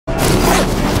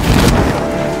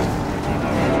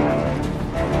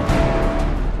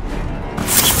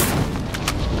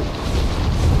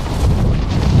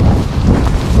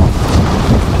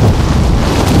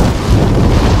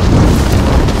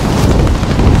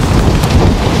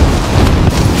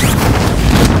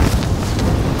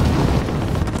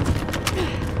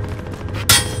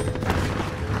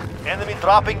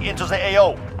dropping into the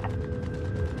AO.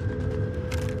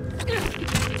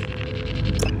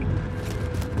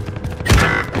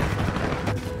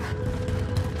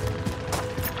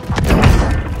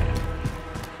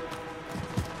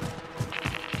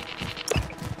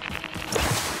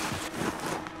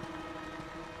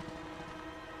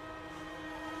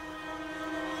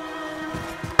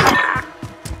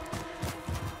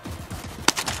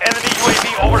 Enemy UAV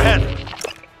overhead.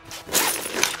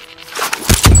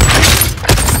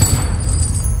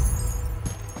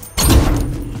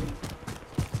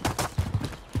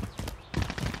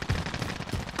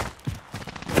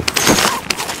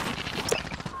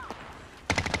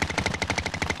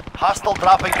 Hostile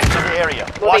dropping into the area.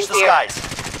 Watch the skies.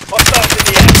 Hostiles in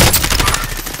the air.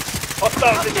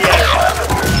 Hostiles in the air.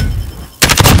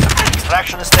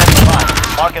 Extraction is standing by.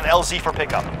 Mark an LZ for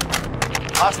pickup.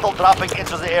 Hostile dropping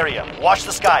into the area. Watch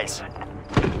the skies.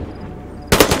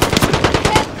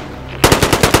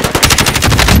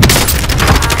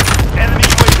 Enemy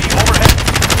UAV overhead.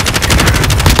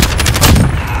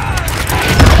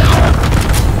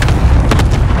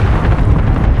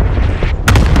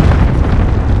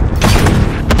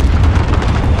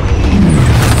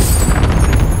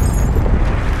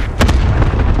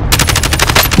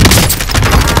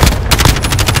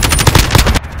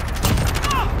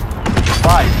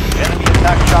 Enemy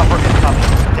attack chopper incoming.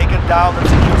 Take it down and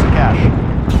secure the cache.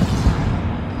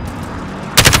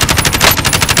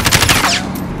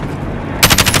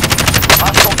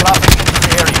 Hostile dropping into the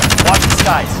area. Watch the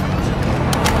skies.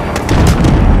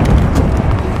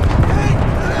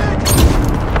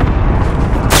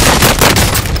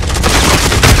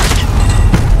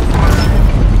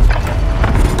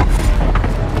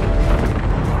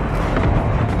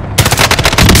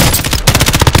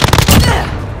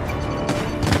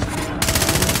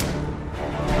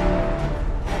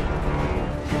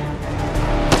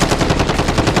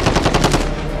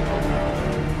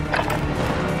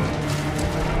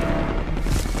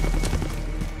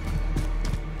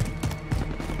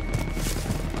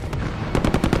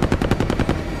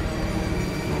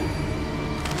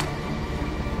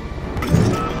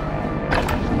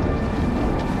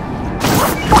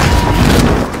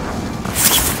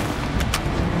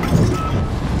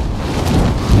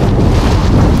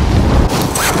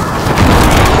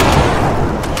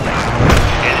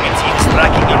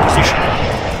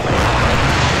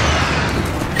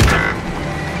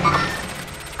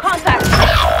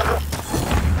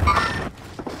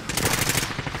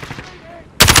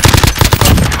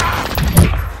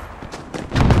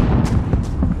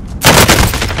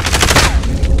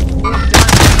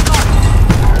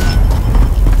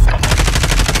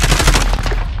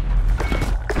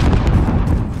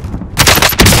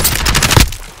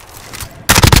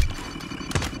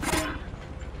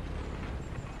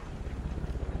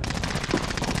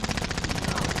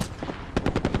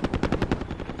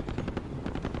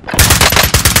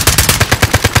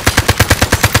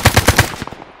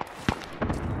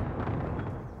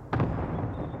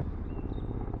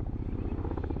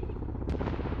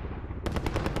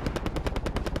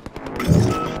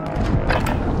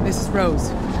 This is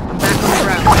Rose. I'm back on the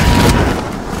ground.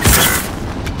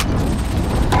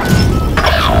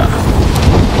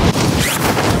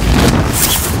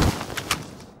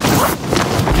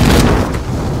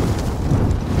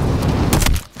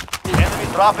 Enemy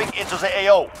dropping into the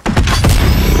AO.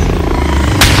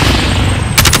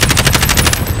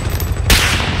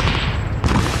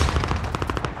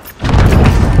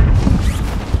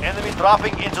 Enemy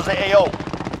dropping into the AO.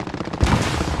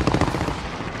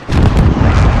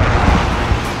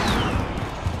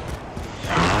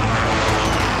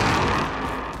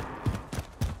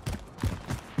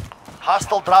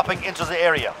 Hostile dropping into the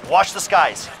area. Watch the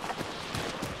skies.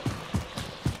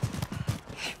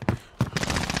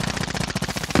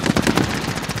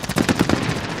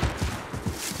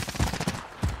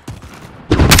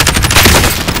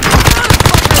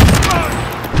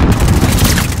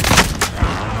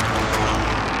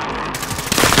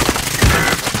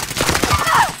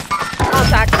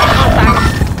 Contact! Contact!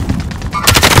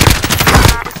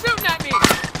 Shooting at me!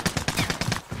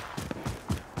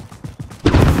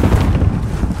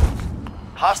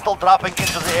 Hostile dropping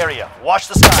into the area. Watch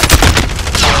the sky.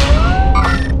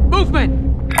 Movement!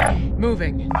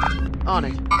 Moving. On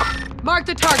it. Mark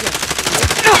the target.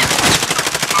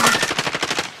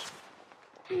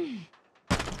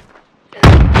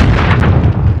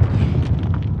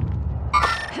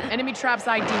 Enemy traps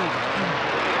ID.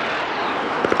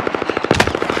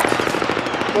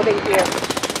 Moving here.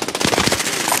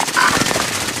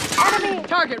 Enemy!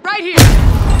 Target right here!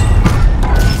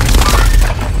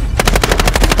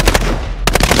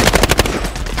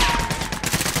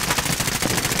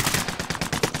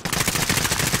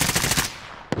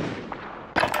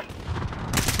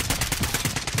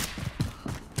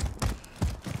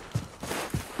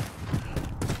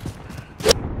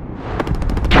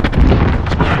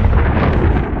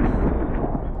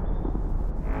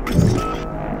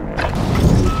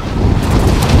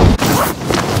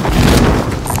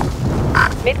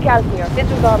 Mid-cal here.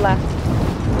 Disregard left.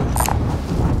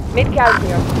 Mid-cal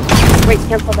here. Wait,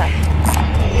 cancel that.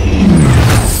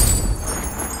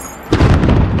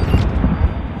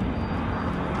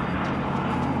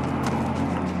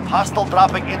 Hostile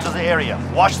dropping into the area.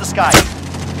 Watch the sky.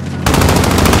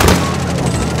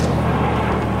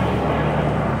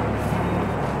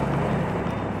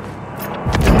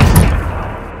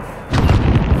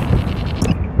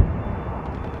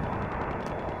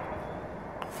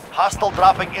 Hostile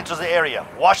dropping into the area.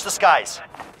 Watch the skies.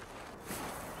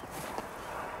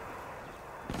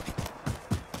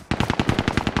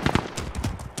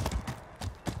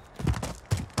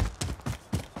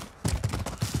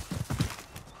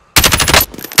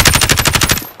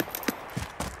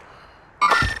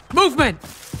 Movement!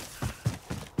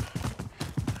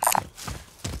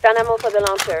 Found ammo for the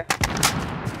launcher.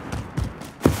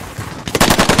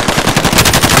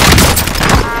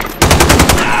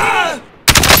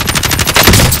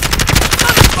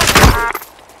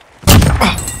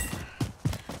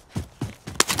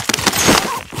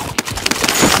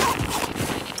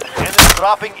 Enemy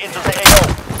dropping into the AO.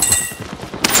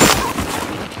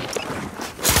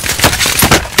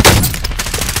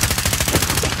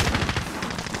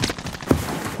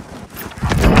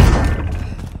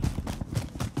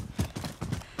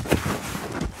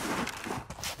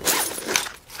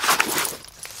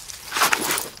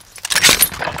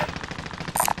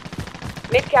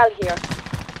 Mid-cal here.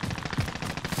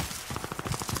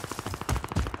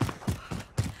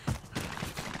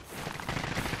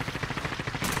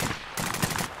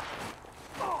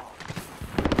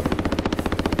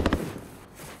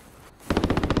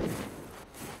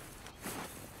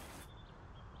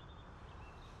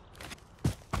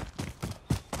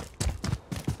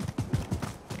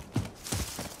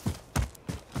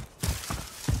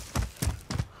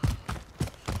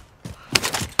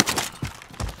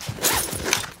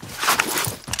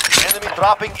 Enemy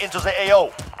dropping into the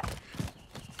AO.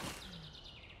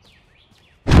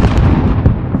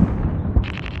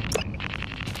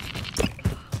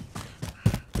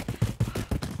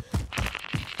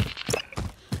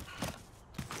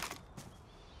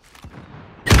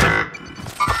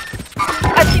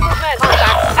 I see movement.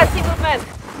 Contact. I see movement.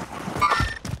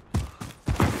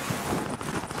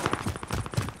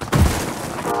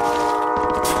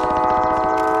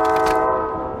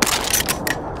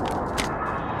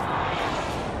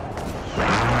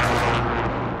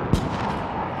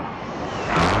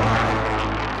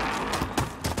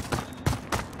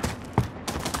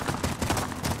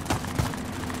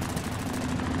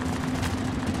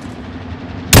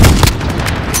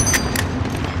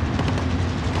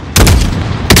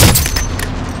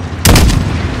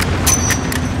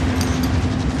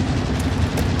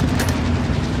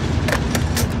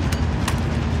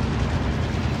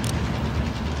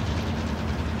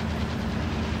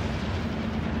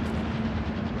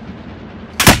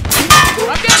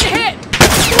 I'm getting hit!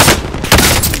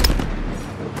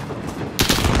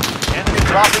 Enemy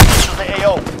dropping into the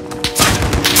AO.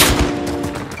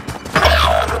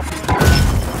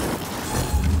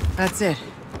 That's it.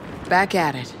 Back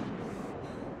at it.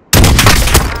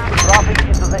 Dropping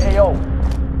into the AO.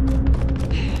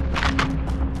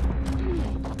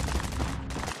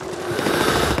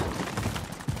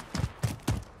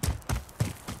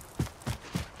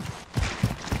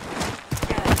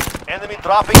 Enemy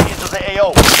dropping into the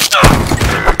AO.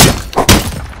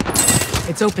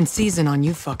 It's open season on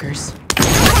you fuckers.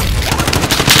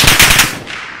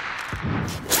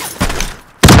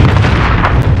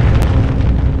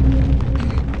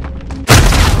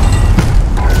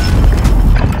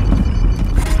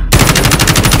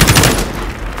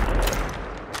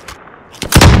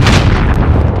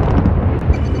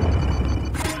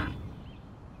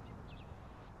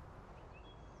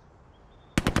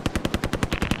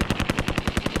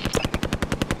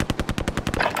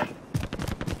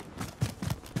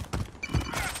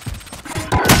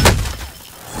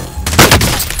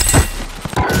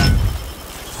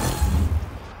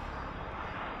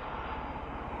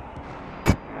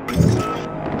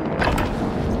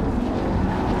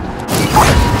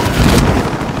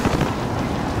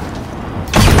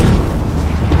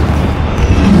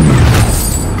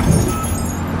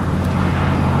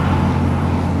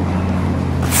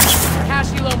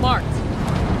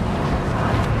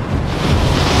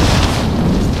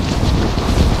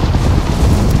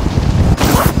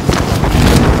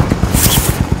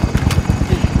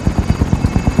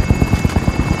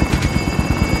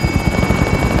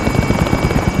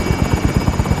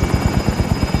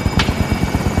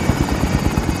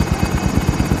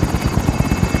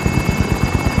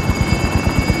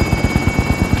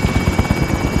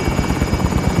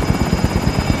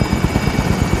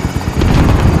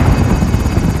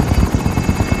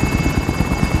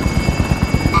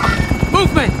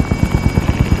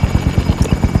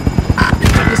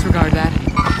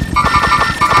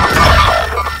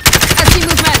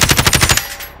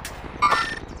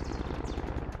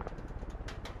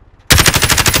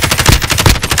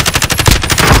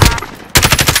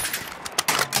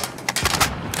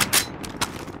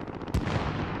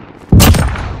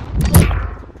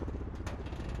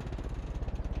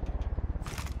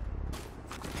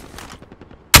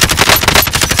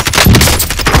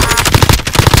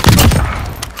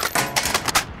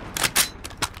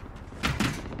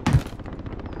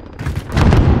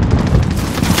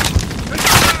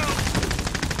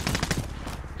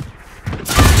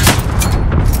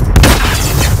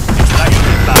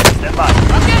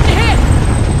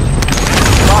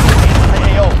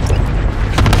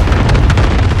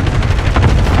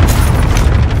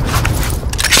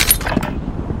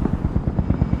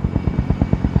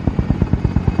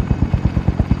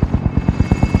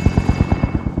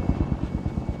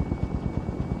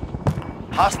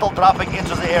 Hostile dropping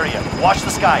into the area. Watch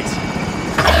the skies.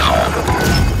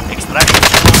 Extraction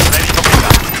tools ready for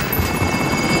pickup.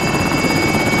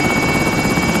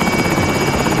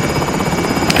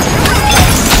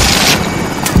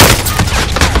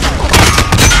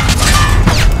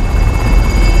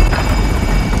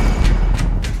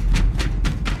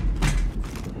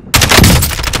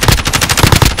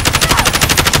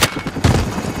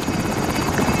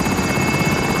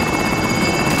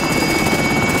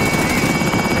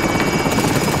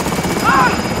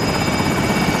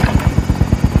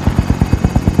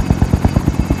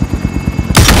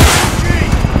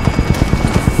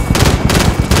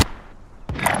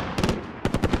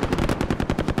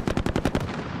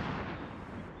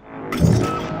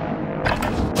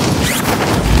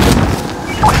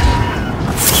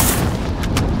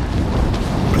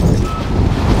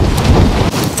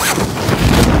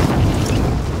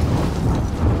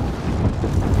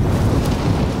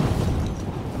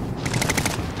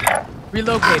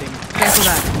 Relocating. Cancel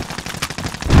that.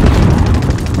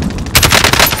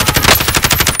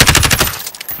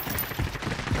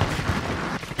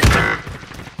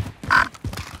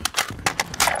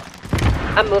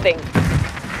 I'm moving.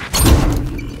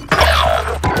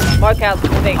 Mark out,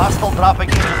 moving. Hostile dropping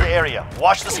into the area.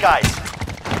 Watch the skies.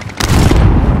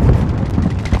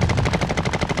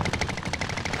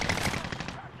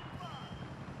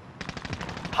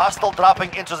 Hostile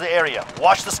dropping into the area.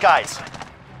 Watch the skies.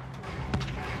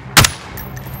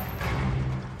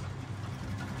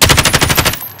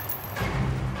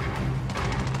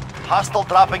 Hostile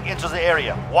dropping into the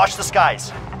area. Watch the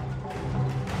skies.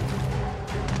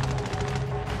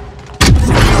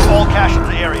 Secure all cash in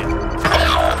the area.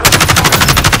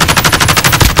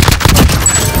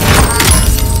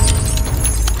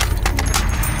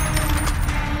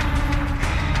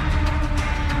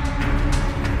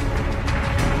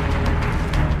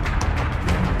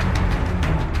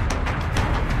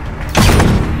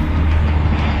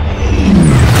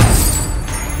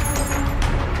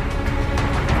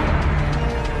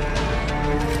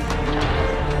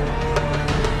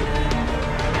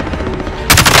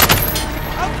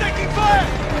 I'm taking fire!